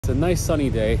It's a nice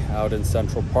sunny day out in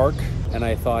Central Park, and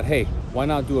I thought, hey, why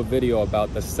not do a video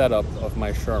about the setup of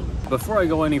my Sherman? Before I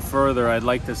go any further, I'd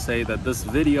like to say that this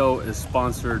video is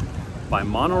sponsored by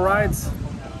Monorides.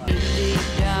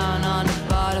 Down on the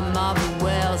bottom of the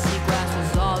well, seagrass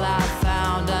was all I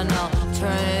found. An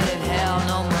alternative hell,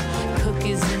 no more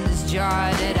cookies in this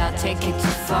jar that I'll take it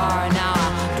too far. Now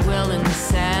I dwell in the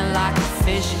sand like a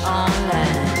fish on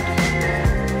land.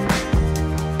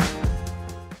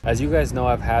 As you guys know,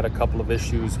 I've had a couple of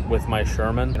issues with my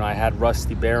Sherman. I had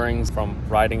rusty bearings from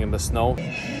riding in the snow. I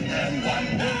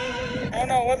don't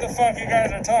know what the fuck you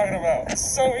guys are talking about.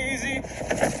 It's so easy.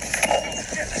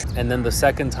 And then the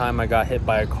second time I got hit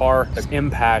by a car, the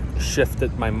impact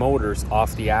shifted my motors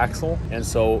off the axle. And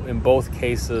so in both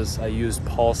cases, I used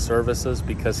Paul's services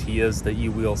because he is the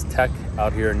eWheels tech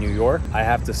out here in New York. I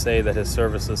have to say that his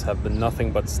services have been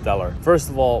nothing but stellar. First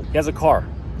of all, he has a car.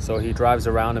 So he drives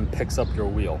around and picks up your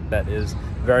wheel. That is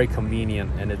very convenient,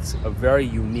 and it's a very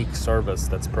unique service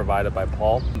that's provided by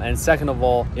Paul. And second of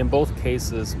all, in both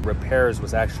cases, repairs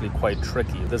was actually quite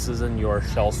tricky. This isn't your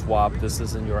shell swap. This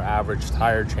isn't your average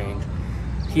tire change.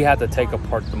 He had to take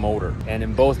apart the motor. And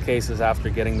in both cases, after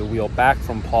getting the wheel back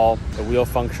from Paul, the wheel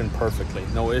functioned perfectly.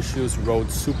 No issues, rode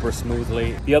super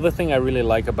smoothly. The other thing I really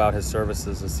like about his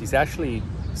services is he's actually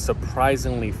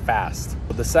surprisingly fast.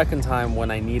 But the second time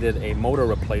when I needed a motor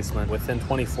replacement, within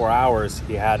 24 hours,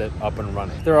 he had it up and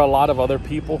running. There are a lot of other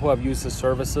people who have used his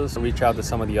services. Reach out to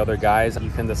some of the other guys. You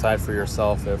can decide for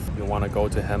yourself if you want to go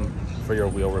to him for your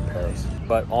wheel repairs.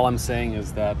 But all I'm saying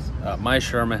is that my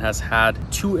Sherman has had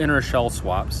 2 inner shell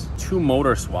swaps, 2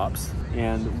 motor swaps,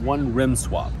 and 1 rim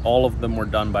swap. All of them were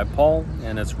done by Paul,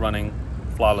 and it's running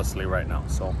flawlessly right now.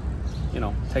 So, you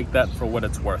know, take that for what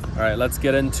it's worth. All right, let's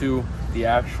get into the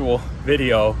actual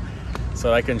video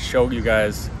so I can show you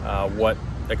guys what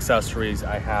accessories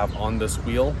I have on this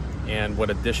wheel and what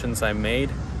additions I made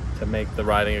to make the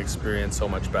riding experience so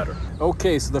much better.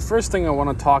 Okay, so the first thing I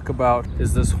want to talk about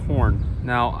is this horn.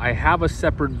 Now, I have a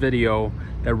separate video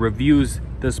that reviews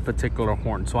this particular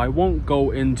horn, so I won't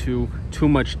go into too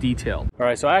much detail. All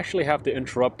right, so I actually have to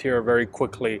interrupt here very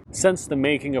quickly. Since the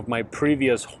making of my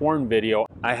previous horn video,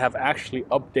 I have actually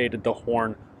updated the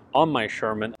horn on my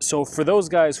Sherman. So for those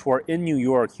guys who are in New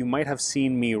York, you might have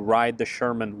seen me ride the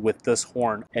Sherman with this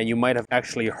horn, and you might have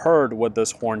actually heard what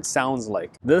this horn sounds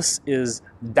like. This is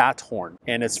DAT Horn,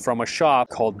 and it's from a shop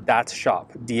called DAT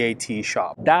Shop, DAT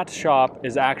Shop. DAT Shop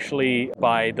is actually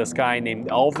by this guy named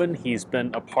Alvin. He's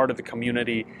been a part of the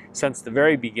community since the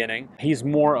very beginning. He's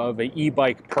more of an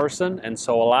e-bike person, and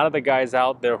so a lot of the guys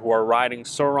out there who are riding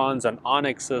Surons and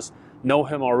Onyxes know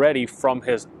him already from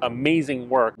his amazing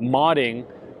work modding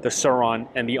the Suron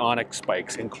and the Onyx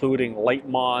bikes, including light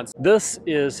mods. This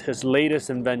is his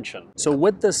latest invention. So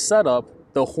with this setup,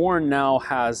 the horn now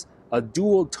has a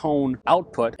dual tone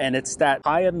output, and it's that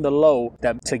high and the low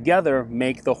that together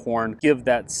make the horn give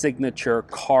that signature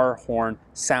car horn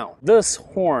sound. This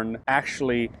horn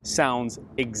actually sounds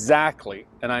exactly,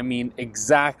 and I mean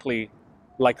exactly,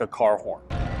 like a car horn.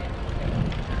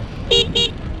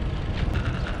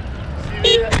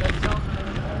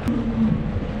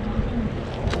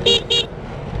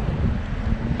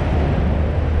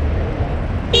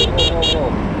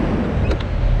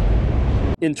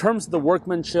 In terms of the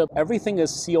workmanship, everything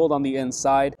is sealed on the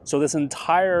inside, so this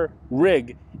entire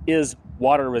rig is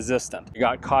water resistant. It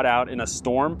got caught out in a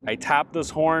storm. I tapped this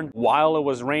horn while it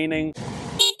was raining.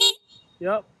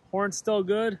 Yep, horn's still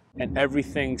good, and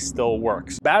everything still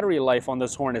works. Battery life on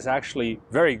this horn is actually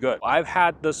very good. I've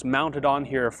had this mounted on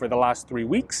here for the last 3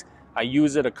 weeks. I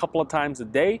use it a couple of times a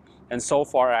day, and so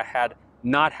far I had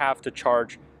not have to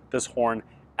charge this horn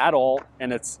at all,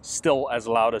 and it's still as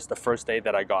loud as the first day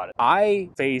that I got it. I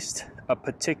faced a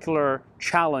particular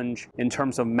challenge in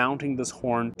terms of mounting this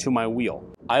horn to my wheel.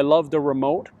 I love the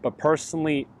remote, but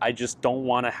personally, I just don't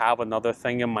want to have another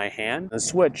thing in my hand. The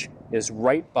switch is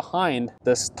right behind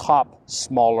this top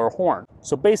smaller horn.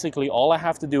 So basically, all I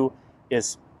have to do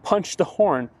is punch the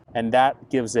horn, and that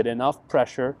gives it enough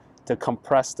pressure to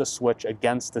compress the switch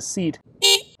against the seat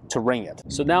to ring it.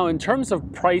 So now in terms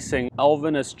of pricing,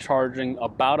 Alvin is charging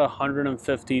about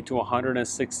 $150 to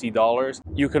 $160.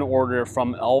 You can order it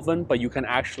from Alvin, but you can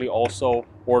actually also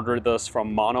order this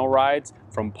from Monorides,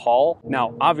 from Paul.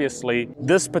 Now, obviously,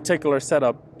 this particular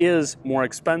setup is more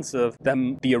expensive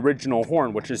than the original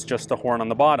horn, which is just a horn on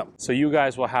the bottom. So you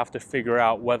guys will have to figure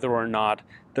out whether or not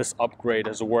this upgrade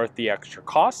is worth the extra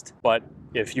cost. But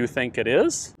if you think it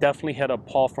is, definitely hit up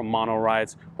Paul from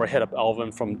Monorides or hit up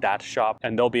Alvin from DAT Shop,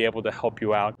 and they'll be able to help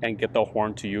you out and get the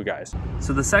horn to you guys.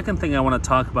 So the second thing I want to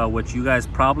talk about, which you guys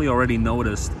probably already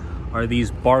noticed, are these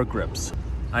bar grips.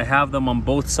 I have them on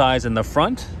both sides in the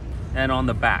front and on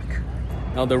the back.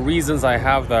 Now the reasons I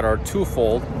have that are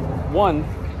twofold. One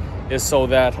is so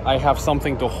that I have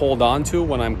something to hold on to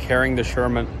when I'm carrying the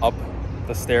Sherman up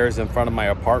the stairs in front of my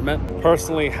apartment.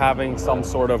 Personally, having some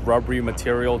sort of rubbery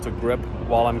material to grip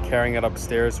while I'm carrying it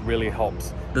upstairs really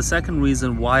helps. The second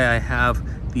reason why I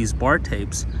have these bar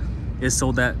tapes is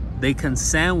so that they can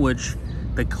sandwich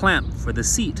the clamp for the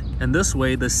seat, and this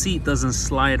way the seat doesn't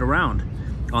slide around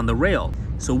on the rail.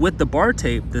 So with the bar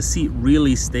tape, the seat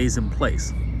really stays in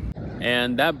place.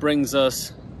 And that brings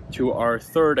us to our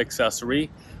third accessory,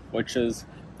 which is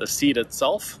the seat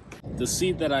itself. The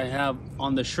seat that I have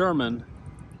on the Sherman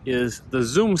is the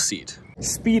Zoom seat,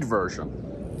 speed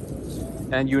version.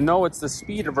 And you know it's the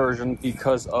speed version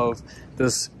because of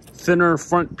this thinner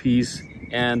front piece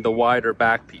and the wider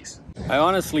back piece. I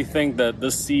honestly think that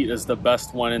this seat is the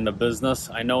best one in the business.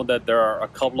 I know that there are a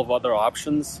couple of other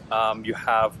options. You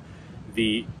have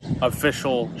the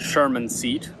official Sherman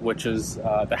seat, which is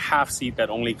the half seat that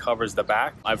only covers the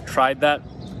back. I've tried that,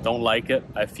 don't like it.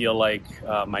 I feel like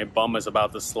my bum is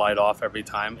about to slide off every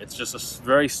time. It's just a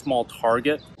very small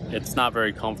target. It's not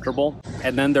very comfortable.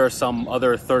 And then there are some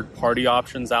other third-party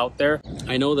options out there.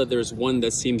 I know that there's one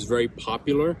that seems very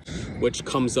popular, which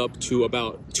comes up to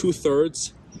about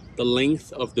 2/3 the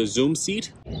length of the Zoom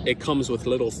seat. It comes with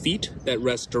little feet that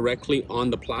rest directly on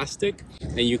the plastic,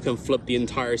 and you can flip the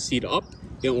entire seat up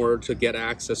in order to get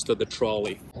access to the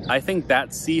trolley. I think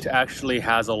that seat actually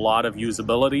has a lot of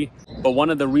usability, but one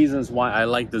of the reasons why I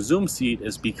like the Zoom seat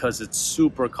is because it's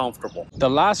super comfortable. The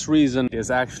last reason is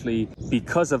actually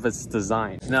because of its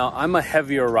design. Now, I'm a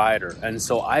heavier rider, and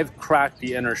so I've cracked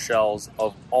the inner shells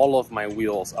of all of my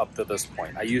wheels up to this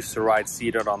point. I used to ride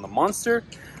seated on the Monster,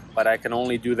 but I can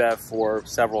only do that for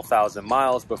several thousand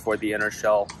miles before the inner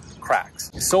shell cracks.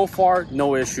 So far,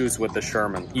 no issues with the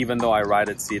Sherman, even though I ride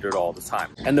it seated all the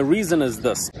time. And the reason is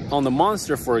this. On the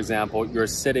Monster, for example, you're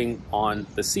sitting on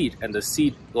the seat, and the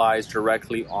seat lies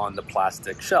directly on the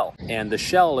plastic shell. And the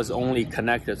shell is only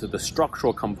connected to the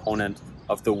structural component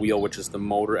of the wheel, which is the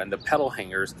motor and the pedal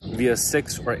hangers, via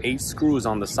 6 or 8 screws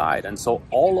on the side. And so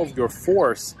all of your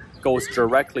force goes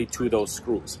directly to those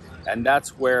screws. And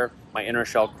that's where my inner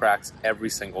shell cracks every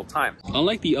single time.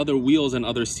 Unlike the other wheels and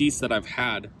other seats that I've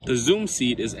had, the Zoom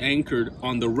seat is anchored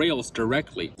on the rails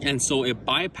directly, and so it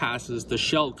bypasses the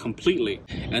shell completely,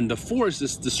 and the force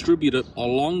is distributed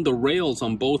along the rails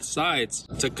on both sides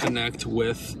to connect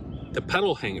with the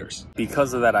pedal hangers.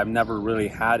 Because of that, I've never really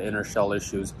had inner shell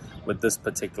issues with this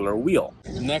particular wheel.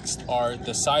 Next are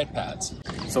the side pads.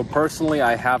 So personally,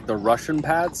 I have the Russian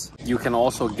pads. You can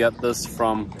also get this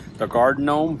from the Garden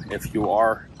Gnome if you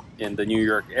are in the New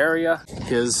York area.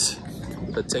 His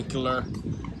particular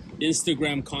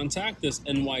Instagram contact is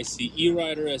NYC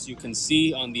Rider, as you can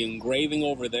see on the engraving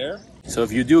over there. So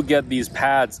if you do get these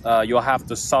pads, you'll have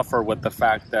to suffer with the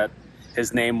fact that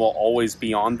his name will always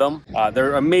be on them.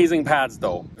 They're amazing pads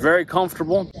though, very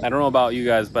comfortable. I don't know about you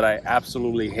guys, but I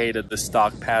absolutely hated the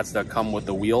stock pads that come with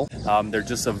the wheel. They're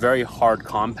just a very hard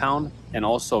compound and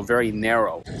also very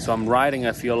narrow. So I'm riding,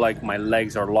 I feel like my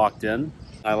legs are locked in.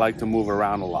 I like to move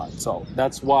around a lot. So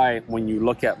that's why when you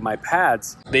look at my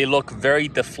pads, they look very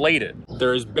deflated.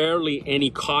 There is barely any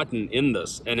cotton in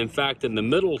this. And in fact, in the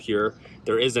middle here,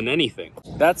 there isn't anything.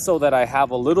 That's so that I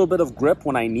have a little bit of grip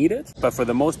when I need it. But for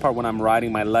the most part, when I'm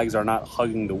riding, my legs are not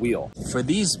hugging the wheel. For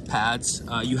these pads,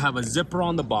 you have a zipper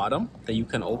on the bottom that you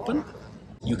can open.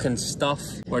 You can stuff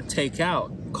or take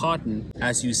out cotton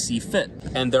as you see fit.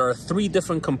 And there are 3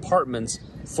 different compartments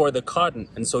for the cotton,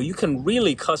 and so you can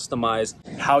really customize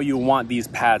how you want these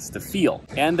pads to feel.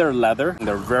 And they're leather, and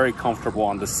they're very comfortable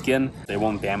on the skin. They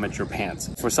won't damage your pants.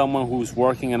 For someone who's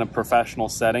working in a professional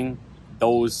setting,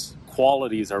 those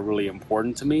qualities are really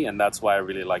important to me, and that's why I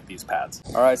really like these pads.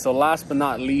 All right, so last but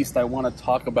not least, I want to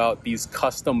talk about these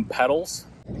custom pedals.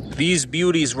 These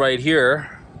beauties right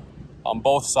here, on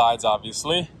both sides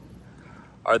obviously,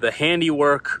 are the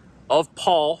handiwork of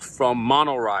Paul from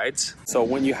Mono Rides. So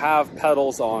when you have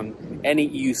pedals on any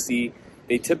EUC,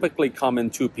 they typically come in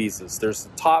 2 pieces. There's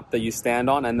the top that you stand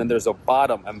on, and then there's a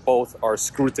bottom, and both are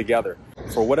screwed together.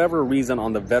 For whatever reason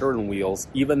on the Veteran wheels,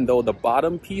 even though the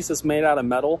bottom piece is made out of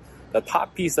metal, the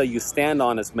top piece that you stand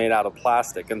on is made out of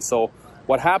plastic. And so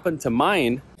what happened to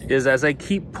mine is, as I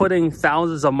keep putting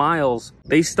thousands of miles,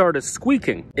 they started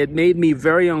squeaking. It made me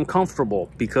very uncomfortable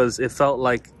because it felt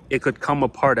like it could come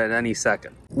apart at any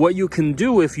second. What you can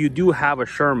do if you do have a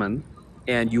Sherman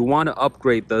and you want to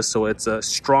upgrade this so it's a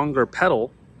stronger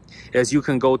pedal is you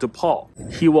can go to Paul.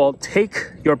 He will take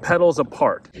your pedals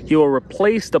apart. He will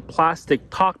replace the plastic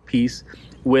top piece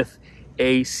with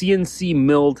a CNC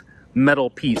milled metal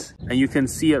piece, and you can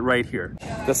see it right here.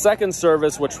 The second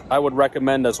service, which I would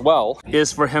recommend as well,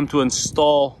 is for him to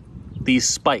install these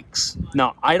spikes.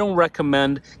 Now, I don't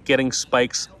recommend getting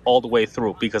spikes all the way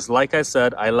through because, like I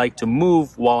said, I like to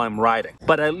move while I'm riding,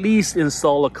 but at least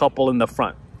install a couple in the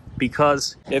front.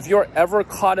 Because if you're ever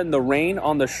caught in the rain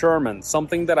on the Sherman,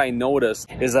 something that I noticed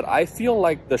is that I feel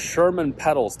like the Sherman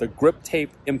pedals, the grip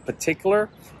tape in particular,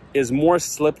 is more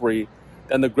slippery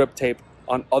than the grip tape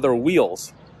on other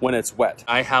wheels when it's wet.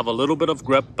 I have a little bit of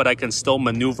grip, but I can still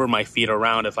maneuver my feet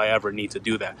around if I ever need to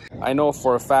do that. I know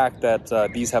for a fact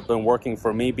that these have been working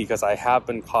for me because I have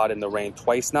been caught in the rain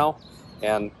twice now,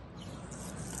 and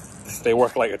they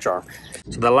work like a charm.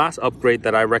 So the last upgrade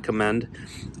that I recommend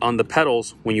on the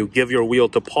pedals when you give your wheel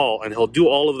to Paul, and he'll do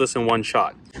all of this in one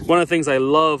shot. One of the things I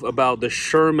love about the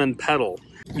Sherman pedal,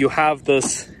 you have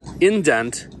this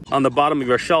indent on the bottom of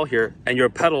your shell here, and your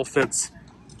pedal fits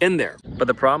in there. But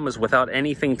the problem is, without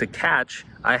anything to catch,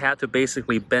 I had to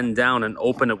basically bend down and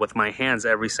open it with my hands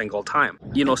every single time.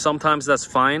 You know, sometimes that's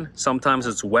fine, sometimes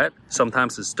it's wet,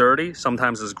 sometimes it's dirty,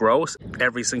 sometimes it's gross.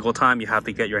 Every single time you have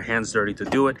to get your hands dirty to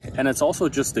do it. And it's also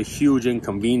just a huge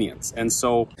inconvenience. And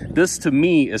so this to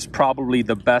me is probably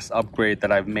the best upgrade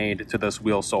that I've made to this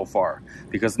wheel so far.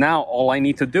 Because now all I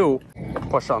need to do,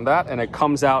 push on that and it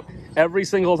comes out every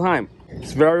single time.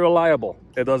 It's very reliable.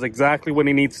 It does exactly what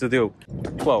it needs to do.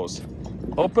 Close,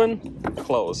 open,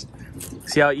 close.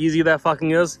 See how easy that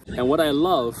fucking is? And what I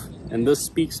love, and this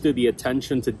speaks to the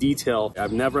attention to detail,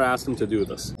 I've never asked him to do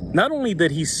this. Not only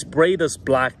did he spray this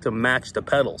black to match the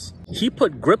pedals, he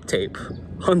put grip tape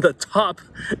on the top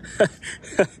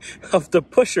of the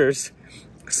pushers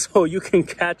so you can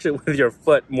catch it with your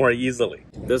foot more easily.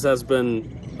 This has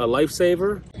been a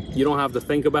lifesaver. You don't have to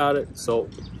think about it. So,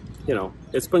 you know,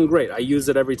 it's been great. I use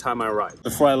it every time I ride.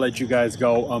 Before I let you guys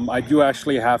go, I do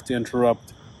actually have to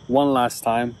interrupt one last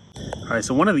time. All right,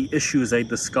 so one of the issues I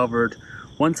discovered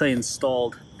once I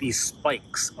installed these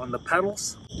spikes on the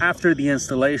pedals, after the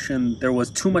installation, there was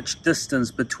too much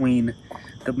distance between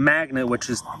the magnet, which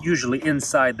is usually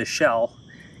inside the shell,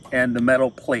 and the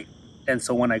metal plate. And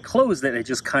so when I closed it, it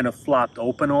just kind of flopped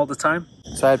open all the time.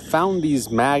 So I had found these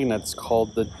magnets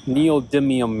called the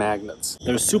Neodymium magnets.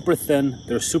 They're super thin,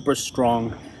 they're super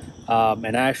strong,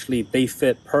 and actually they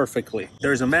fit perfectly.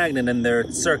 There's a magnet in there,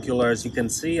 it's circular as you can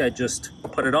see. I just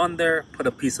put it on there, put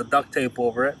a piece of duct tape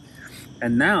over it,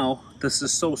 and now this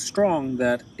is so strong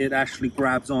that it actually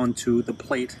grabs onto the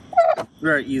plate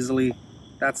very easily.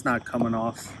 That's not coming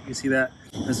off, you see that?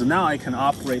 And so now I can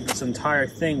operate this entire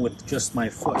thing with just my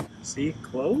foot. See,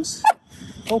 close,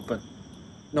 open,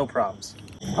 no problems.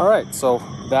 All right, so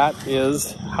that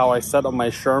is how I set up my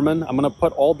Sherman. I'm gonna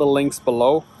put all the links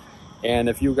below. And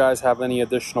if you guys have any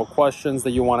additional questions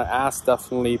that you wanna ask,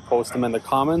 definitely post them in the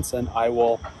comments and I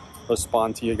will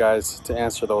respond to you guys to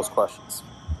answer those questions.